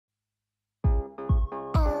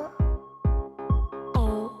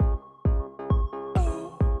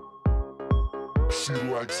She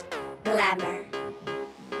likes glamour,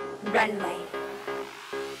 runway,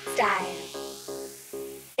 style,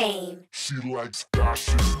 fame. She likes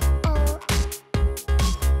fashion.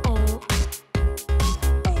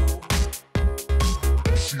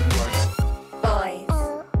 She likes Boys,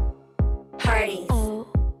 parties,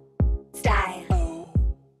 style,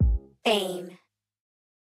 fame.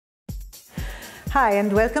 Hi,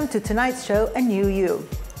 and welcome to tonight's show, NIU YU.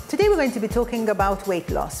 Today we're going to be talking about weight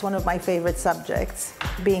loss, one of my favorite subjects,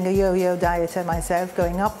 being a yo-yo dieter myself,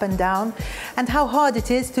 going up and down, and how hard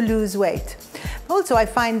it is to lose weight. Also, I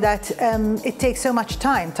find that it takes so much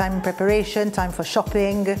time in preparation, time for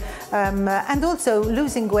shopping, and also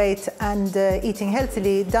losing weight and eating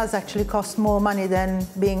healthily does actually cost more money than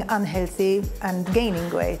being unhealthy and gaining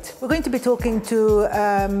weight. We're going to be talking to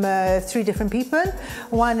three different people.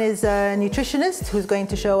 One is a nutritionist who's going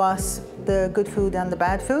to show us the good food and the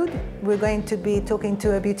bad food. We're going to be talking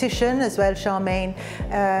to a beautician as well, Charmaine,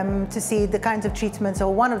 to see the kinds of treatments,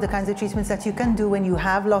 or one of the kinds of treatments that you can do when you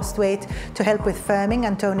have lost weight to help with firming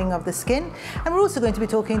and toning of the skin. And we're also going to be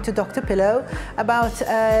talking to Dr. Pillow about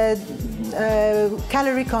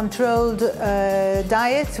calorie-controlled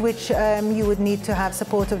diet, which you would need to have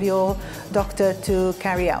support of your doctor to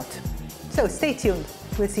carry out. So stay tuned.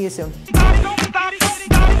 We'll see you soon.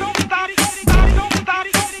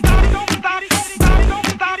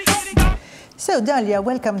 So Dalia,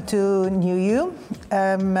 welcome to NIU YU.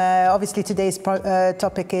 Obviously today's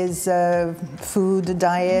topic is food,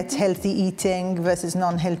 diet, healthy eating versus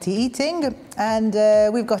non-healthy eating. And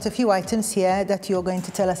we've got a few items here that you're going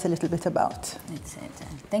to tell us a little bit about. That's it.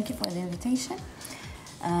 Thank you for the invitation.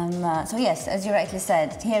 So yes, as you rightly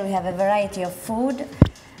said, here we have a variety of food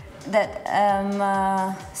that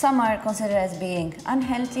some are considered as being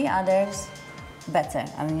unhealthy, others better,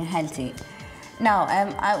 healthy. Now,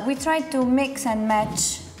 we try to mix and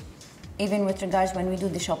match even with regards when we do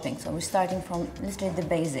the shopping. So we're starting from literally the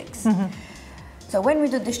basics. So when we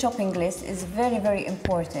do the shopping list, it's very, very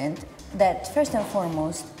important that first and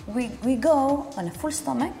foremost, we go on a full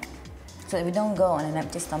stomach. So we don't go on an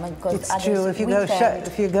empty stomach, because it's true.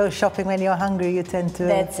 If you go shopping when you're hungry, you tend to.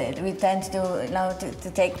 That's it. We tend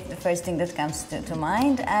to take the first thing that comes to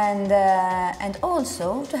mind, and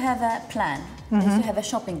also to have a plan. To have a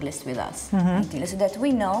shopping list with us, so that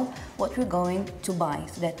we know what we're going to buy,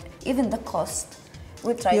 so that even the cost,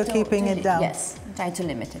 we try You're keeping it down. Yes, try to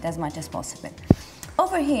limit it as much as possible.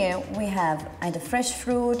 Over here we have either fresh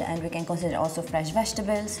fruit, and we can consider also fresh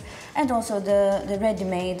vegetables, and also the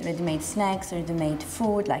ready-made snacks, ready-made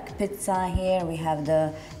food like pizza. Here we have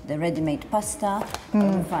the ready-made pasta.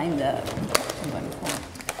 We find the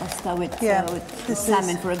pasta with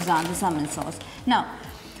salmon, for example, salmon sauce. Now,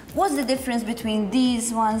 what's the difference between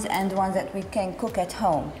these ones and the ones that we can cook at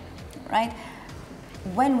home, right?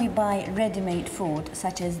 When we buy ready-made food,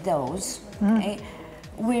 such as those, okay,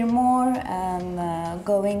 we're more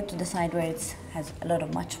going to the side where it has a lot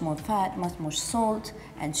of much more fat, much more salt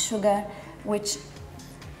and sugar, which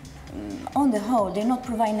on the whole, they're not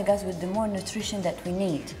providing us with the more nutrition that we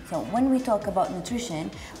need. So when we talk about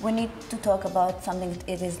nutrition, we need to talk about something that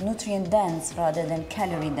it is nutrient dense rather than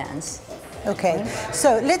calorie dense. Okay,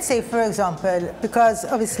 so let's say, for example, because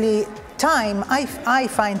obviously time, I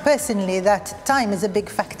find personally that time is a big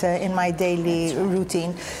factor in my daily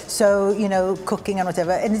routine. So, you know, cooking and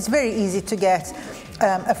whatever, and it's very easy to get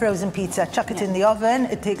a frozen pizza, chuck it in the oven,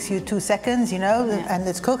 it takes you 2 seconds, you know, and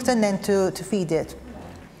it's cooked, and then to feed it.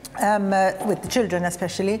 With the children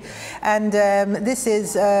especially, and this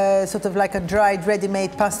is sort of like a dried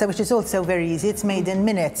ready-made pasta, which is also very easy. It's made in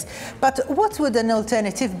minutes. But what would an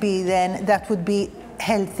alternative be then that would be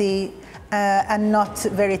healthy and not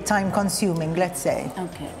very time-consuming, let's say?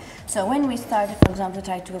 Okay, so when we start, for example,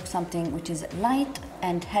 try to cook something which is light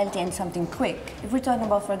and healthy and something quick, if we're talking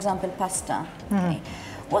about, for example, pasta, okay,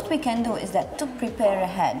 what we can do is that to prepare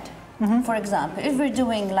ahead. For example, if we're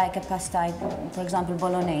doing like a pasta, for example,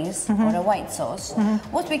 bolognese or a white sauce,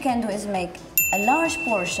 what we can do is make a large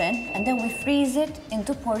portion, and then we freeze it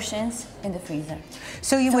into portions in the freezer.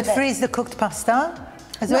 So you would freeze the cooked pasta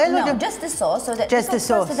as well? No, just the sauce. So that just the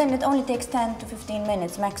sauce. Pasta, then it only takes 10 to 15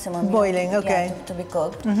 minutes maximum. Boiling, okay. To be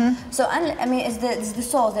cooked. So it's the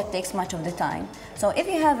sauce that takes much of the time. So if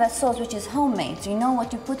you have a sauce which is homemade, so you know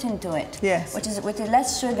what you put into it, which is with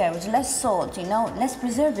less sugar, with less salt, you know, less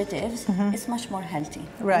preservatives, it's much more healthy.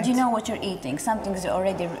 Right. And you know what you're eating. Something's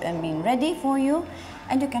already, ready for you,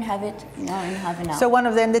 and you can have it, you know, in half an hour. So one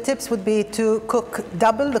of the tips would be to cook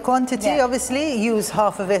double the quantity, obviously, use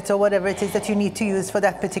half of it or whatever it is that you need to use for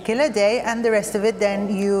that particular day, and the rest of it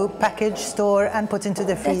then you package, store, and put into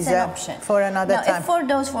the freezer for another time.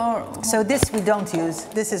 So this we don't use.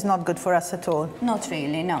 This is not good for us at all. Not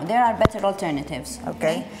really, no. There are better alternatives.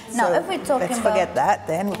 Okay. Now, so if we're talking let's forget that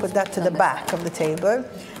then. We'll put that to the back of the table.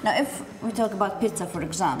 Now, if we talk about pizza, for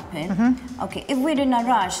example, okay, if we're in a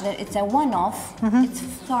rush, that it's a one-off, it's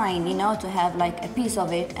fine, you know, to have like a piece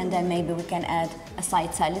of it, and then maybe we can add a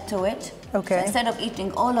side salad to it. Okay. So instead of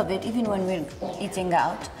eating all of it, even when we're eating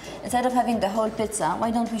out, instead of having the whole pizza, why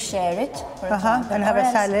don't we share it, for example, and have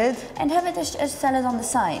a salad? And have it as a salad on the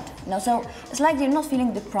side. You know, so it's like you're not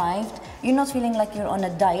feeling deprived, you're not feeling like you're on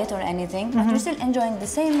a diet or anything, but you're still enjoying the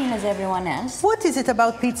same meal as everyone else. What is it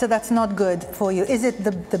about pizza that's not good for you? Is it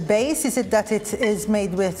the base? Is it that it is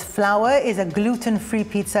made with flour? Is a gluten-free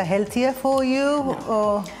pizza healthier for you? No.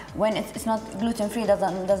 Or? When it's not gluten-free,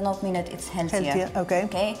 does not mean that it's healthier. Okay.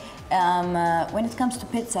 Okay. When it comes to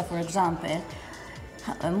pizza, for example,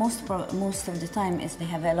 most of the time they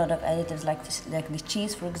have a lot of additives, like the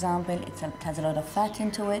cheese, for example. It has a lot of fat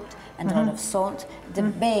into it and a lot of salt. The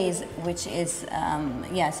base, which is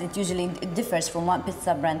yes, it differs from one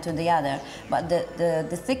pizza brand to the other, but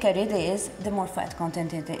the thicker it is, the more fat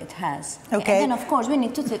content it has. Okay. And then of course we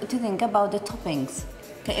need to think about the toppings.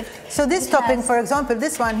 Okay, so this topping, for example,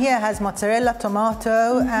 this one here has mozzarella,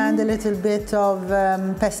 tomato, and a little bit of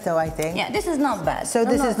pesto, I think. Yeah, this is not bad. So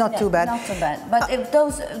this is not too bad. Not too bad. But if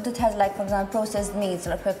those that has, like, for example, processed meats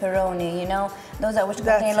like pepperoni, you know, those are which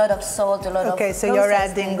contain a lot of salt, a lot of Okay, so you're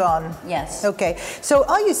adding on. Yes. Okay. So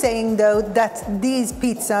are you saying though that these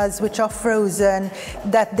pizzas which are frozen,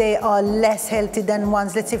 that they are less healthy than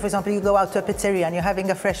ones? Let's say, for example, you go out to a pizzeria and you're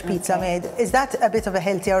having a fresh pizza made. Is that a bit of a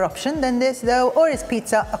healthier option than this though, or is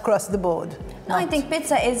pizza across the board? No, I think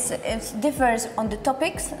pizza differs on the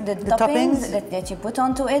toppings, the toppings that you put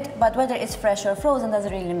onto it, but whether it's fresh or frozen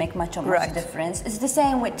doesn't really make much difference. It's the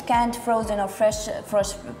same with canned, frozen, or fresh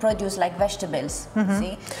produce like vegetables.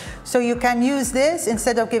 See? So you can use this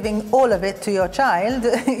instead of giving all of it to your child.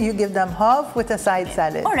 You give them half with a side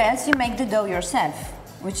salad. Or else you make the dough yourself,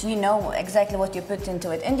 which you know exactly what you put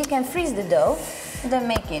into it, and you can freeze the dough and then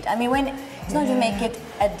make it. I mean, it's not you make it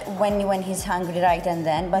when he's hungry right and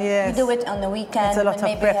then, but you do it on the weekend. It's a lot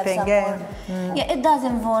of prepping. Yeah, it does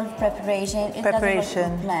involve preparation.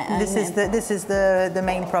 This is the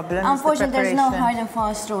main problem. Unfortunately, there's no hard and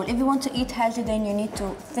fast rule. If you want to eat healthy, then you need to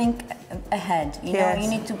think ahead. You know, you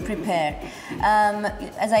need to prepare.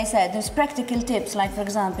 As I said, there's practical tips, like, for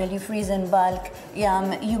example, you freeze in bulk.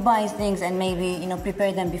 You buy things and maybe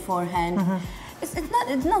prepare them beforehand.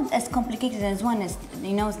 It's not as complicated as one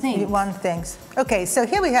thinks. One thinks. Okay, so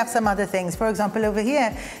here we have some other things. For example, over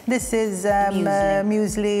here, this is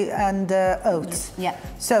muesli and oats. Yeah.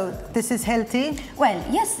 So this is healthy? Well,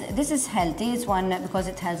 yes, this is healthy. It's one because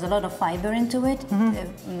it has a lot of fiber into it.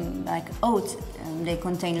 Like oats, they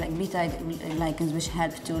contain like beta-glucans, which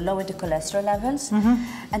help to lower the cholesterol levels,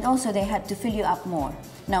 and also they help to fill you up more.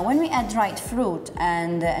 Now, when we add dried fruit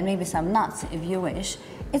and maybe some nuts, if you wish,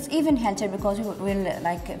 it's even healthier because we're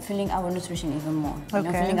like filling our nutrition even more,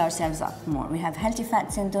 filling ourselves up more. We have healthy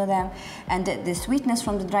fats into them, and the sweetness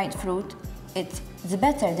from the dried fruit, it's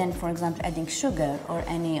better than, for example, adding sugar or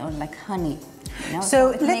like honey.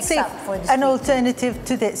 So let's say an alternative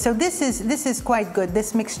to this. So this is quite good,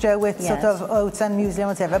 this mixture with sort of oats and muesli and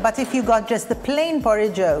whatever. But if you got just the plain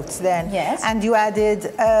porridge oats then, and you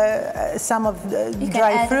added some of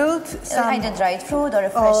dried fruit, either dried fruit or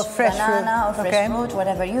a fresh banana or fresh fruit,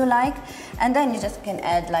 whatever you like, and then you just can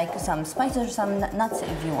add like some spices or some nuts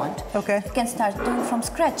if you want. Okay. You can start doing from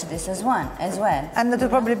scratch this as well. And it will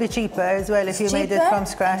probably be cheaper as well if you made it from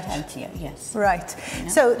scratch. And healthier, yes. Right.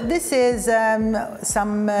 So this is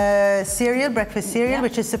some cereal, breakfast cereal,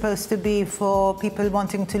 which is supposed to be for people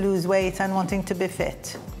wanting to lose weight and wanting to be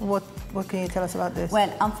fit. What can you tell us about this?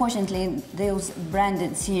 Well, unfortunately, those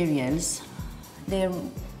branded cereals, they're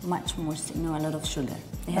much more, a lot of sugar.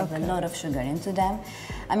 They have a lot of sugar into them.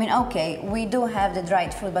 I mean, okay, we do have the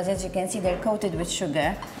dried fruit, but as you can see, they're coated with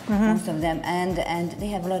sugar, most of them, and they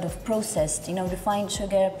have a lot of processed, refined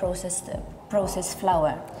sugar, processed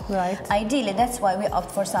flour. Right. Ideally, that's why we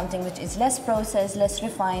opt for something which is less processed, less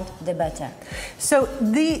refined, the better. So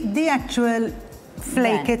the actual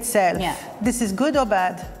flake itself, this is good or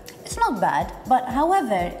bad? It's not bad, but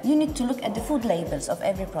however, you need to look at the food labels of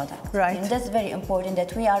every product. Right. And that's very important,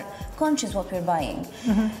 that we are conscious what we're buying.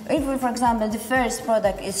 If we, for example, the first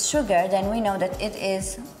product is sugar, then we know that it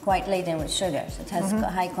is quite laden with sugar. So it has a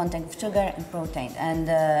high content of sugar and protein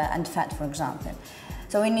and fat, for example.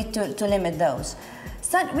 So we need to limit those.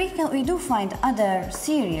 So we do find other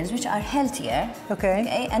cereals which are healthier.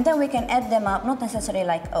 Okay. And then we can add them up, not necessarily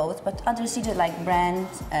like oats, but other cereals like bran,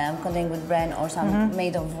 containing with bran, or some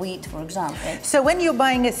made of wheat, for example. So when you're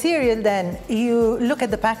buying a cereal, then you look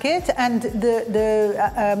at the packet and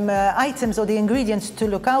the items or the ingredients to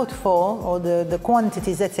look out for, or the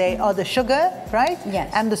quantities, let's say, are the sugar, right?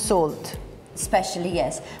 Yes. And the salt. Especially,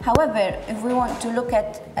 yes. However, if we want to look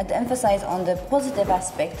at emphasize on the positive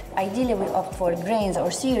aspect, ideally we opt for grains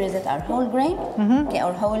or cereals that are whole grain, okay,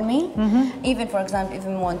 or whole meal. Even, for example, if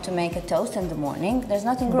we want to make a toast in the morning, there's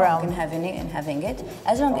nothing wrong in having it,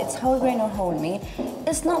 as long as it's whole grain or whole meal.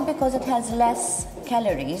 It's not because it has less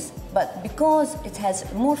calories, but because it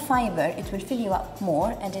has more fiber, it will fill you up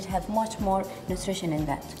more, and it has much more nutrition in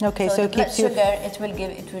that. Okay, so the it keeps blood sugar, it will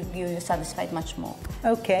give you satisfied much more.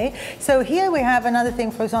 Okay, so here we have another thing,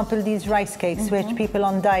 for example, these rice cakes, which people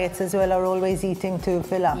on diets as well are always eating to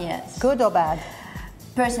fill up. Yes. Good or bad?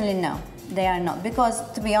 Personally, no, they are not, because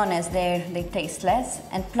to be honest, they taste less,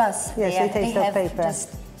 and plus yes, they have paper.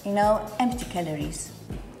 just, empty calories.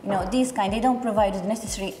 These they don't provide the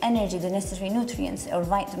necessary energy, the necessary nutrients or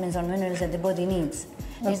vitamins or minerals that the body needs.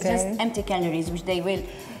 It's just empty calories, which they will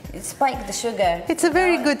spike the sugar. It's a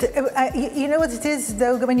very good, you know what it is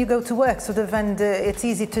though, when you go to work, sort of, and it's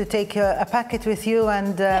easy to take a packet with you,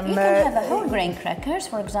 and you can have a whole grain crackers,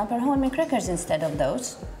 for example, whole grain crackers instead of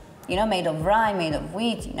those. Made of rye, made of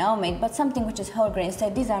wheat, but something which is whole grain.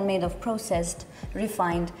 Instead, these are made of processed,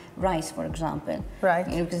 refined rice, for example. Right.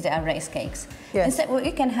 Because they are rice cakes. Yes. Instead,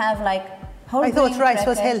 you can have like whole I grain thought rice crackers,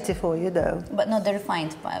 was healthy for you, though. but not the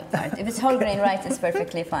refined part. If it's whole grain rice, it's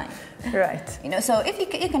perfectly fine. Right. So if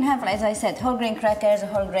you can have, as I said, whole grain crackers,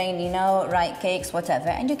 whole grain, rye cakes, whatever,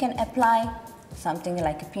 and you can apply something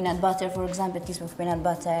like a peanut butter, for example, a teaspoon of peanut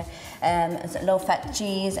butter, low-fat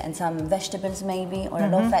cheese, and some vegetables maybe, or a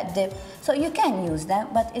low-fat dip. So you can use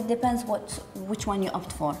that, but it depends which one you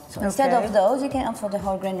opt for. So instead of those, you can opt for the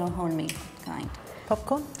whole grain or whole meal kind.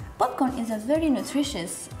 Popcorn? Popcorn is a very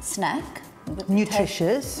nutritious snack.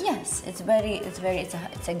 Nutritious? Yes, it's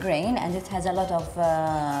a grain, and it has a lot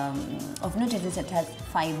of nutrients. It has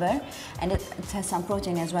fiber, and it has some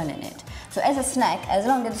protein as well in it. So as a snack, as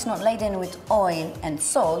long as it's not laden with oil and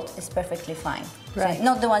salt, it's perfectly fine. Right. So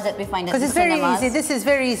not the ones that we find at the Because it's very cinemas. easy. This is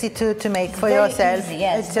very easy to make for very yourself. Easy,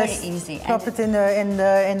 yes, it's very just easy. Drop it in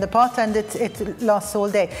the pot, and it lasts all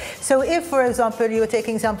day. So if, for example, you were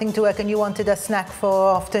taking something to work and you wanted a snack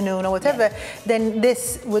for afternoon or whatever, then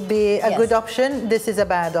this would be a good option. This is a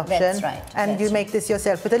bad option. That's right. And you make this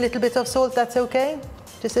yourself with a little bit of salt. That's okay.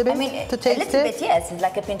 Just a bit to taste it. A little bit, yes. It's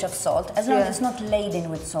like a pinch of salt, as long as it's not laden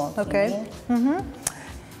with salt. Okay.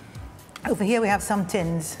 Over here we have some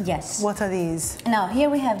tins. Yes. What are these? Now here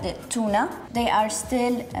we have the tuna. They are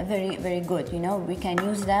still very, very good. We can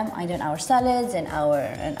use them either in our salads and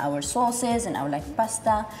our sauces and our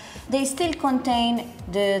pasta. They still contain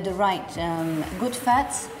the right good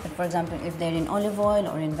fats. For example, if they're in olive oil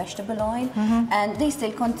or in vegetable oil, and they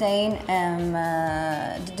still contain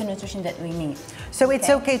the nutrition that we need. So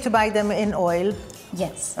it's okay to buy them in oil?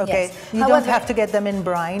 Yes. Okay. Yes. You don't have to get them in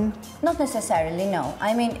brine? Not necessarily, no.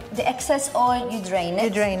 I mean, the excess oil, you drain it. You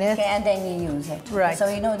drain it. Okay, and then you use it. Right. So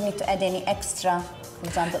you don't need to add any extra, for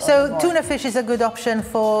example, So tuna fish is a good option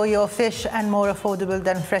for your fish, and more affordable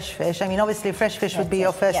than fresh fish. I mean, obviously fresh fish would be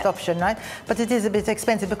your first option, right? But it is a bit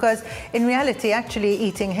expensive, because in reality, actually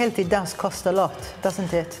eating healthy does cost a lot,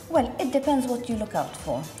 doesn't it? Well, it depends what you look out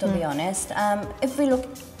for, to be honest. If we look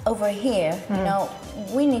over here,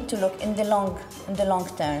 we need to look in the long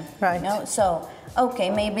term. Right. So, okay,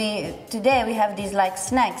 maybe today we have these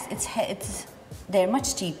snacks. They're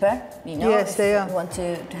much cheaper, Yes, they are. If you want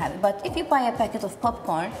to have it. But if you buy a packet of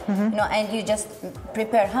popcorn, and you just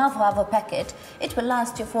prepare half a packet, it will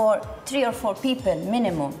last you for 3 or 4 people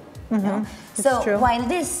minimum. So true. while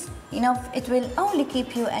this, it will only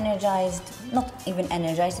keep you energized, not even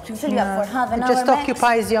energized, it will fill you up for half an hour. It just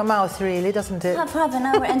occupies your mouth, really, doesn't it? Half an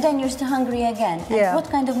hour, and then you're still hungry again. And what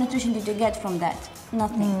kind of nutrition did you get from that?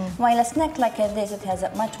 Nothing. While a snack like this, it has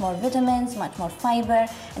much more vitamins, much more fiber,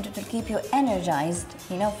 and it will keep you energized,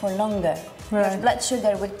 for longer. Right. Your blood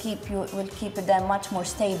sugar will keep it then much more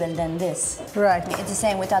stable than this. Right. It's the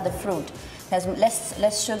same with other fruit. It has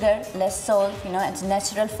less sugar, less salt, it's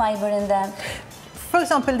natural fiber in them. For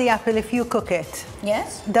example, the apple, if you cook it,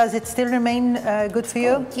 yes, does it still remain good for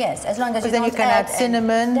you? Yes, as long as you then don't you can add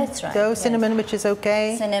cinnamon. That's right. Though cinnamon, which is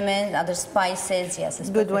okay. Cinnamon, other spices, yes, it's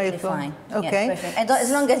good way perfectly fine. Okay. Yes, perfect. And as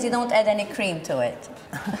long as you don't add any cream to it.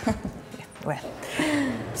 Well,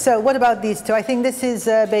 so what about these two? I think this is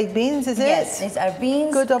baked beans, is it? Yes, these are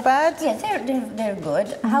beans. Good or bad? Yes, they're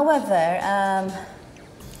good. However,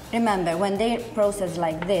 remember, when they're processed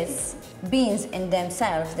like this, beans in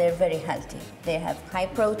themselves, they're very healthy. They have high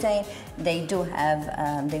protein, they do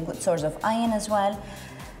have they're good source of iron as well.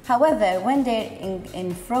 However, when they're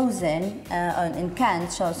in frozen, in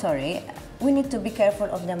canned, sorry, we need to be careful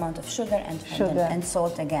of the amount of sugar and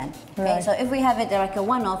salt again. Okay? Right. So if we have it like a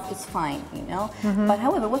one-off, it's fine, you know. But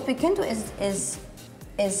however, what we can do is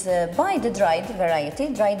buy the dried variety,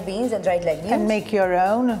 dried beans and dried legumes. And make your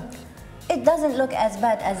own. It doesn't look as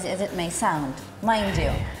bad as it may sound, mind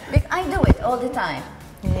you. I do it all the time.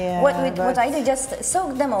 Yeah, what I do, just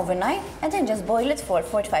soak them overnight and then just boil it for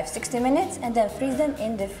 45-60 minutes and then freeze them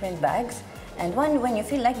in different bags. And when you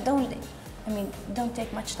feel like, don't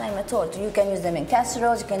take much time at all. You can use them in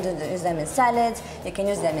casseroles, you can use them in salads, you can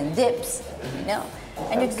use them in dips, you know,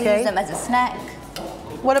 and you can use them as a snack.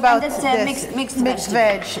 What about this? Mixed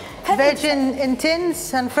veg? Veg in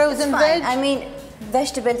tins and frozen veg? I mean,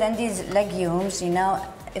 vegetables and these legumes, you know,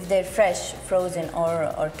 if they're fresh, frozen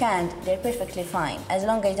or canned, they're perfectly fine, as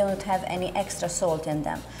long as they don't have any extra salt in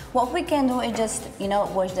them. What we can do is just, you know,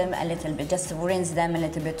 wash them a little bit, just rinse them a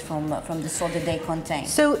little bit from the salt that they contain.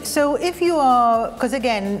 So if you are, because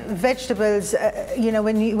again, vegetables, you know,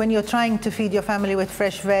 when you're trying to feed your family with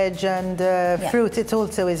fresh veg and fruit, it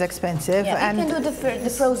also is expensive. Yeah, and you can do the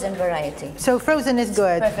frozen variety. So frozen is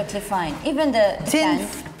good. Perfectly fine. Even the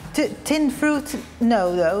tinned fruit,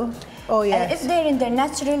 no, though. Oh, yes. If they're in their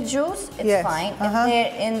natural juice, it's fine. If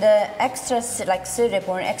they're in the extra, like syrup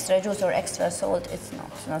or extra juice or extra salt, it's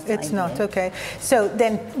not. It's not, okay. So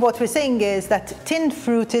then what we're saying is that tinned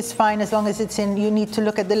fruit is fine as long as it's in, you need to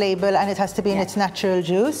look at the label and it has to be in its natural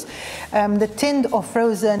juice. The tinned or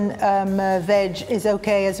frozen veg is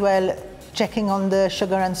okay as well, checking on the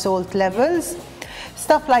sugar and salt levels.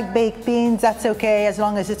 Stuff like baked beans, that's okay as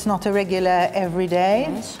long as it's not a regular everyday.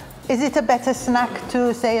 Yes. Is it a better snack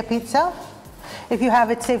to, say, a pizza? If you have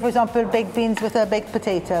it, say, for example, baked beans with a baked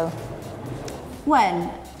potato?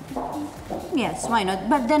 Well, yes, why not?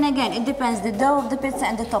 But then again, it depends the dough of the pizza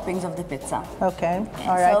and the toppings of the pizza. Okay,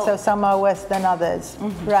 all right, so some are worse than others.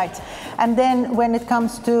 Right, and then when it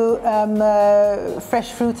comes to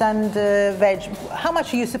fresh fruit and veg, how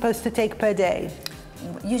much are you supposed to take per day?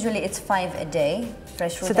 Usually it's 5 a day.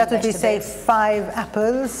 Fresh fruit so that would be, say, vegetables. 5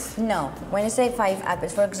 apples? No, when you say 5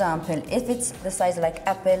 apples, for example, if it's the size like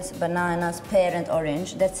apples, bananas, pear and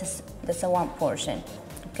orange, that's a 1 portion.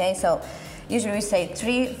 Okay, so usually we say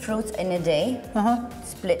 3 fruits in a day,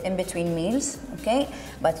 split in between meals, okay?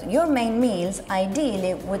 But your main meals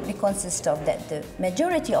ideally would consist of that. The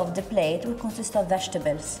majority of the plate will consist of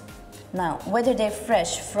vegetables. Now, whether they're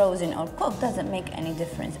fresh, frozen or cooked doesn't make any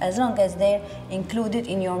difference, as long as they're included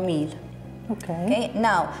in your meal. Okay.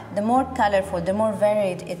 Now, the more colorful, the more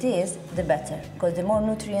varied it is, the better, because the more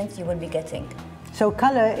nutrients you will be getting. So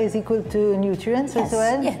color is equal to nutrients as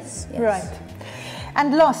well? Yes. Right.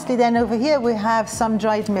 And lastly then, over here we have some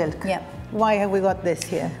dried milk. Yeah. Why have we got this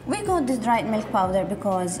here? We got this dried milk powder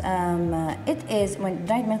because when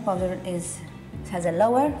dried milk powder has a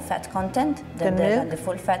lower fat content than the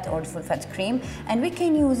full fat or the full fat cream, and we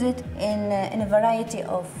can use it in a variety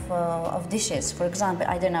of dishes. For example,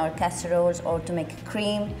 either in our casseroles or to make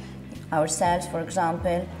cream ourselves, for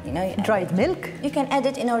example. You know, dried milk? You can add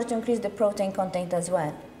it in order to increase the protein content as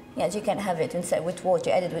well. Yes, you can have it instead with water.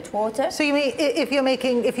 You add it with water. So you mean if you're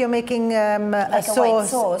making like a sauce, white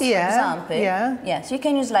sauce, for example. Yeah. Yes, you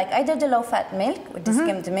can use like either the low-fat milk with the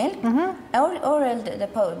skimmed milk, or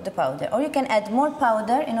the powder. Or you can add more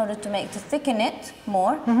powder in order to thicken it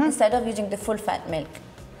more instead of using the full-fat milk.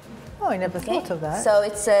 Oh, I never thought of that. So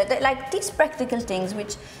it's like these practical things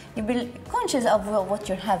which you will be conscious of what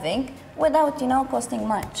you're having without costing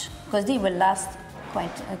much, because they will last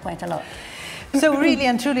quite a lot. So really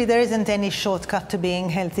and truly, there isn't any shortcut to being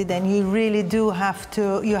healthy. Then you really do have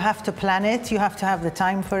to plan it. You have to have the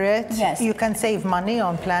time for it. Yes. You can save money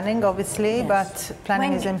on planning, obviously, but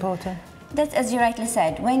planning is important. That's, as you rightly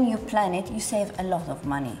said, when you plan it, you save a lot of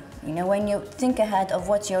money. You know, when you think ahead of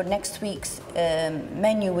what your next week's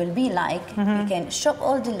menu will be like, you can shop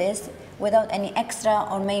all the list without any extra,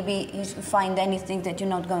 or maybe you find anything that you're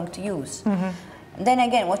not going to use. Then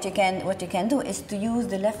again, what you can do is to use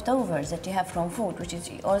the leftovers that you have from food, which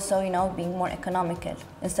is also, being more economical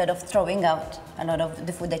instead of throwing out a lot of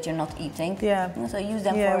the food that you're not eating. Yeah. So use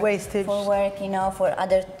them wastage. for work, for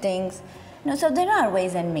other things. So there are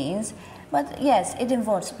ways and means, but yes, it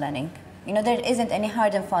involves planning. There isn't any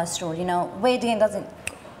hard and fast rule. Weight gain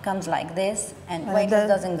comes like this, and weight loss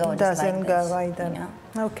doesn't go just like this. Doesn't go either.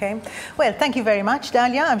 Okay. Well, thank you very much,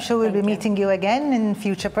 Dalia. I'm sure we'll be meeting you again in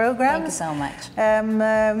future programs. Thank you so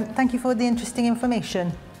much. Thank you for the interesting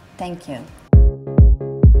information. Thank you.